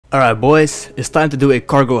Alright boys, it's time to do a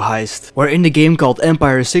cargo heist. We're in the game called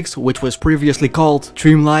Empire 6, which was previously called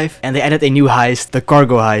Dream Life, and they added a new heist, the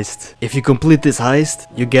Cargo Heist. If you complete this heist,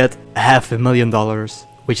 you get $500,000,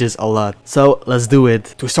 which is a lot. So let's do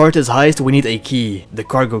it. To start this heist, we need a key, the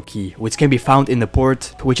cargo key, which can be found in the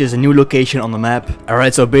port, which is a new location on the map.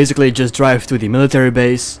 Alright, so basically just drive to the military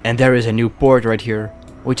base, and there is a new port right here,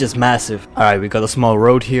 which is massive. Alright, we got a small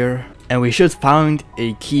road here. And we should find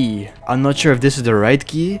a key. I'm not sure if this is the right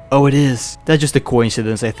key. Oh, it is. That's just a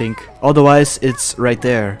coincidence, I think. Otherwise, it's right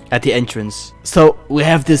there at the entrance. So we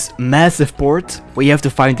have this massive port where you have to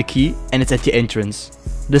find the key, and it's at the entrance.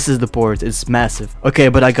 This is the port. It's massive. Okay,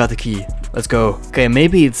 but I got the key. Let's go. Okay,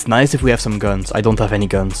 maybe it's nice if we have some guns. I don't have any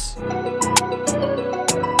guns.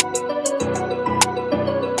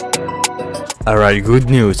 Alright, good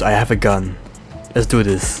news. I have a gun. Let's do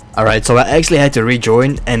this. Alright, so I actually had to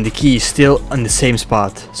rejoin and the key is still on the same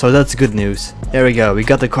spot. So that's good news. There we go, we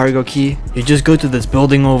got the cargo key. You just go to this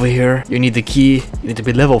building over here. You need the key. You need to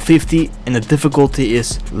be level 50 and the difficulty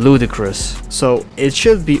is ludicrous. So it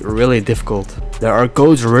should be really difficult. There are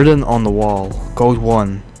codes written on the wall. Code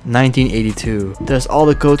 1, 1982. There's all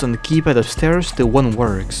the codes on the keypad upstairs till one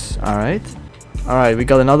works. Alright. Alright, we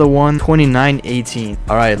got another one, 2918.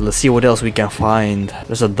 Alright, let's see what else we can find.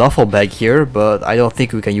 There's a duffel bag here, but I don't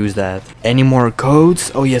think we can use that. Any more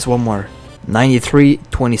codes? Oh yes, one more.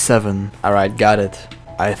 9327. Alright, got it.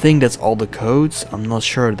 I think that's all the codes. I'm not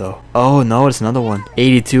sure though. Oh no, it's another one.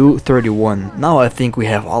 8231. Now I think we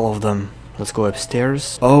have all of them. Let's go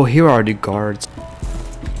upstairs. Oh, here are the guards.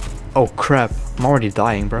 Oh crap, I'm already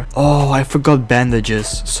dying, bro. Oh, I forgot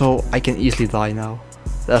bandages, so I can easily die now.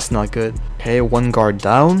 That's not good. Okay, one guard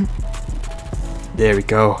down. There we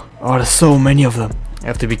go. Oh, there's so many of them. I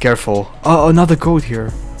have to be careful. Oh, another code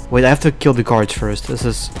here. Wait, I have to kill the guards first. This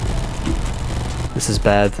is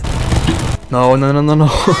bad. No.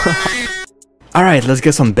 Alright, let's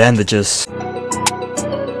get some bandages.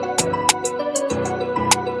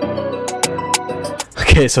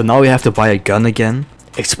 Okay, so now we have to buy a gun again.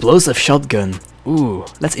 Explosive shotgun. Ooh,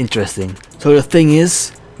 that's interesting. So the thing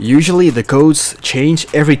is, usually the codes change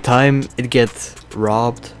every time it gets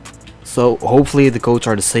robbed. So hopefully the codes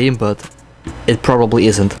are the same, but it probably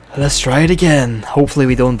isn't. Let's try it again. Hopefully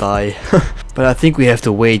we don't die. But I think we have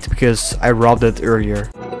to wait because I robbed it earlier.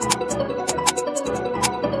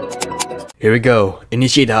 Here we go.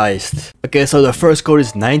 Initiate heist. Okay, so the first code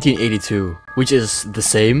is 1982, which is the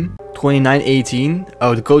same. 2918.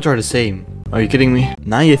 Oh, the codes are the same. Are you kidding me?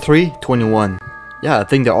 9321. Yeah, I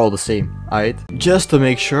think they're all the same. Alright, just to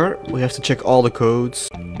make sure, we have to check all the codes.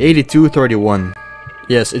 8231.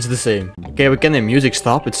 Yes, it's the same. Okay, we can have music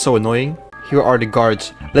stop, it's so annoying. Here are the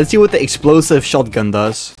guards. Let's see what the explosive shotgun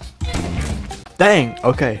does. Dang,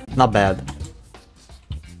 okay, not bad.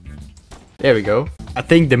 There we go. I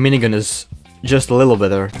think the minigun is just a little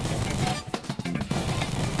better.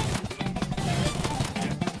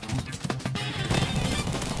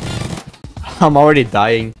 I'm already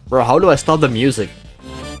dying. Bro, how do I stop the music?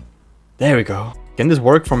 There we go. Can this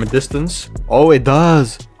work from a distance? Oh, it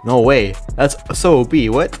does. No way. That's so OP.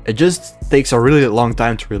 What? It just takes a really long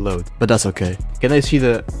time to reload. But that's okay. Can I see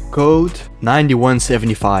the code?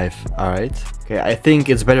 9175. Alright. Okay, I think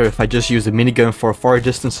it's better if I just use the minigun for far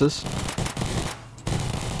distances.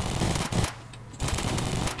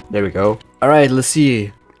 There we go. Alright, let's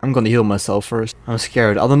see. I'm gonna heal myself first. I'm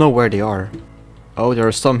scared. I don't know where they are. Oh, there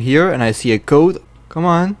are some here and I see a code. Come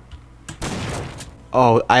on.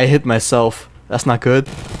 Oh, I hit myself. That's not good.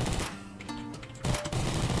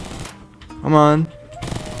 Come on.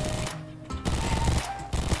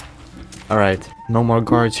 Alright, no more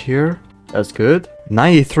guards here. That's good.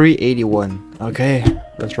 9381. Okay,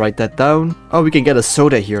 let's write that down. Oh, we can get a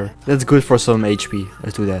soda here. That's good for some HP.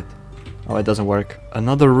 Let's do that. Oh, it doesn't work.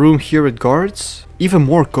 Another room here with guards. Even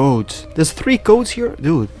more codes. There's 3 codes here?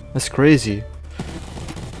 Dude, that's crazy.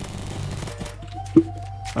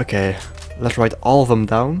 Okay, let's write all of them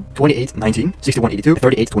down. 2819, 6182,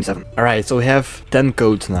 3827. Alright, so we have 10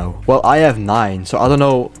 codes now. Well, I have 9, so I don't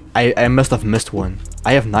know. I must have missed one.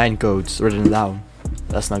 I have 9 codes written down.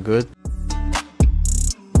 That's not good.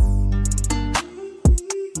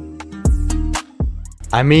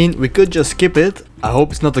 I mean, we could just skip it. I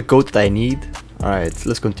hope it's not the code that I need. Alright,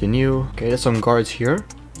 let's continue. Okay, there's some guards here.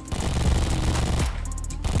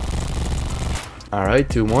 Alright,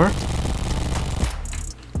 2 more.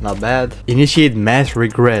 Not bad. Initiate mass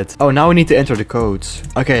regret. Oh, now we need to enter the codes.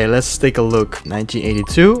 Okay, let's take a look.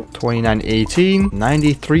 1982, 2918,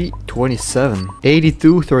 9327,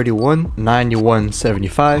 8231,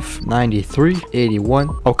 9175, 9381.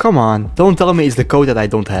 Oh, come on. Don't tell me it's the code that I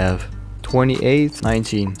don't have. 28,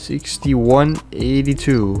 19, 61,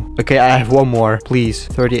 82. Okay, I have one more. Please.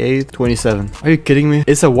 38, 27. Are you kidding me?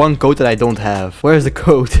 It's a one code that I don't have. Where's the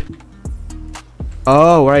code?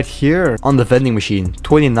 Oh, right here. On the vending machine.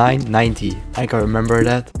 29.90. I can remember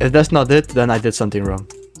that. If that's not it, then I did something wrong.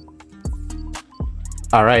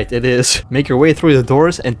 Alright, it is. Make your way through the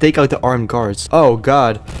doors and take out the armed guards. Oh,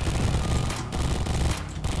 God.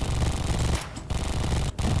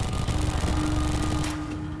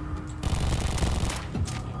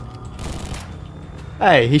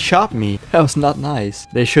 Hey, he shot me. That was not nice.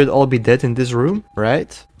 They should all be dead in this room,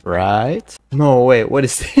 right? Right? No, wait, what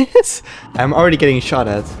is this? I'm already getting shot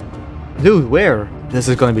at. Dude, where? This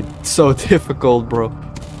is gonna be so difficult, bro.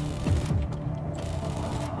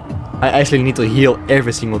 I actually need to heal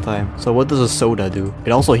every single time. So what does a soda do? It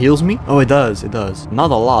also heals me? Oh, it does, it does. Not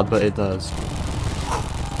a lot, but it does.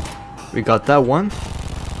 We got that one.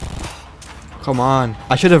 Come on.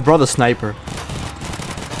 I should have brought a sniper.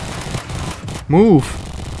 Move.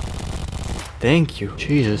 Thank you.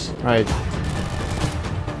 Jesus. Right.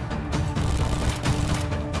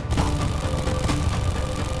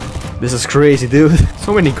 This is crazy, dude.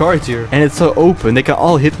 So many guards here. And it's so open. They can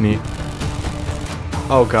all hit me.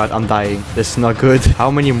 Oh god, I'm dying. This is not good. How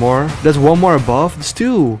many more? There's one more above. There's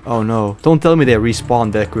two. Oh no. Don't tell me they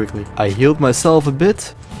respawn that quickly. I healed myself a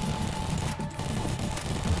bit.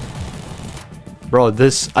 Bro,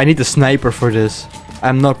 I need a sniper for this.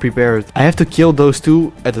 I'm not prepared. I have to kill those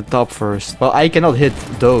two at the top first. Well, I cannot hit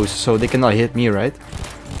those, so they cannot hit me, right?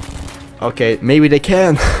 Okay, maybe they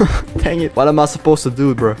can. Dang it. What am I supposed to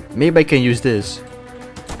do, bro? Maybe I can use this.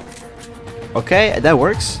 Okay, that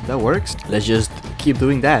works. That works. Let's just keep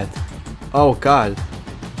doing that. Oh, God.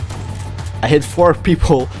 I hit 4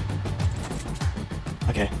 people.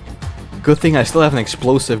 Okay. Good thing I still have an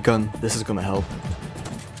explosive gun. This is gonna help.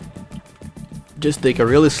 Just take it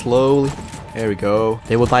really slowly. There we go.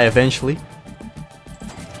 They will die eventually.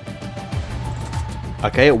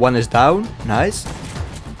 Okay, one is down. Nice.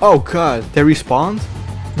 Oh god, they respawned?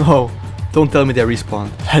 No, don't tell me they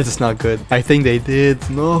respawned. That is not good. I think they did.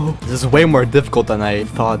 No. This is way more difficult than I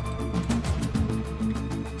thought.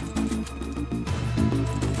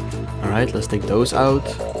 Alright, let's take those out.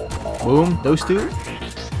 Boom, those two.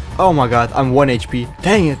 Oh my god, I'm 1 HP.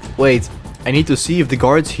 Dang it. Wait, I need to see if the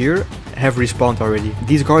guards here have respawned already.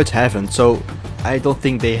 These guards haven't, so I don't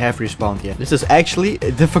think they have respawned yet. This is actually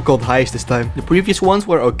a difficult heist this time. The previous ones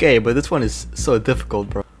were okay, but this one is so difficult,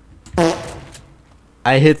 bro.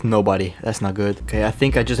 I hit nobody. That's not good. Okay, I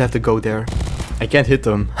think I just have to go there. I can't hit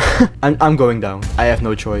them. I'm going down. I have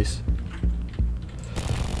no choice.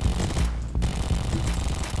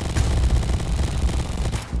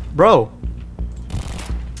 Bro.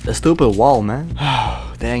 The stupid wall, man.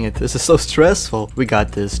 Dang it, this is so stressful. We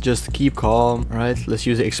got this, just keep calm. Alright, let's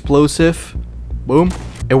use the explosive. Boom.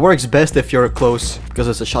 It works best if you're close, because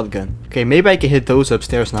it's a shotgun. Okay, maybe I can hit those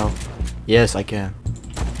upstairs now. Yes, I can.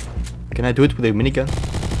 Can I do it with a minigun?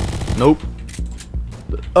 Nope.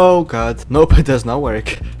 Oh god. Nope, it does not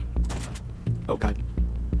work. Oh god.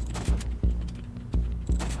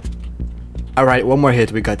 Alright, one more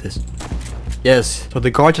hit, we got this. Yes, so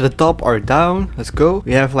the guards at the top are down. Let's go.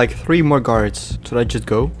 We have like 3 more guards. Should I just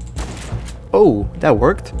go? Oh, that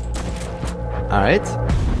worked. Alright.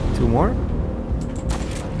 2 more.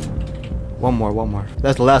 One more.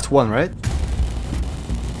 That's the last one, right?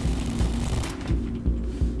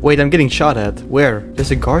 Wait, I'm getting shot at. Where?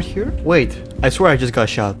 There's a guard here? Wait, I swear I just got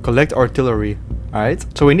shot. Collect artillery. Alright,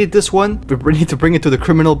 so we need this one. We need to bring it to the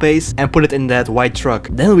criminal base and put it in that white truck.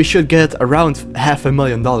 Then we should get around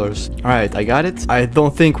 $500,000. Alright, I got it. I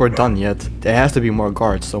don't think we're done yet. There has to be more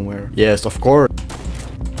guards somewhere. Yes, of course.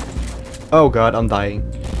 Oh god, I'm dying.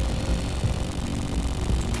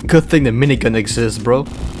 Good thing the minigun exists, bro.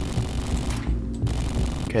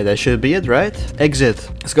 Okay, that should be it, right? Exit.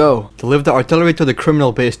 Let's go. Deliver the artillery to the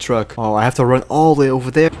criminal base truck. Oh, I have to run all the way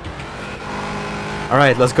over there.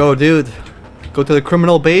 Alright, let's go, dude. Go to the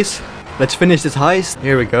criminal base. Let's finish this heist.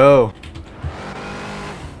 Here we go.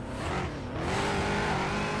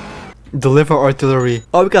 Deliver artillery.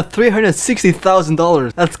 Oh, we got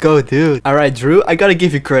 $360,000. Let's go, dude. Alright, Drew, I gotta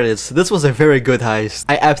give you credits. This was a very good heist.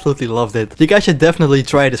 I absolutely loved it. You guys should definitely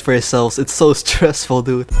try this for yourselves. It's so stressful,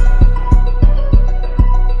 dude.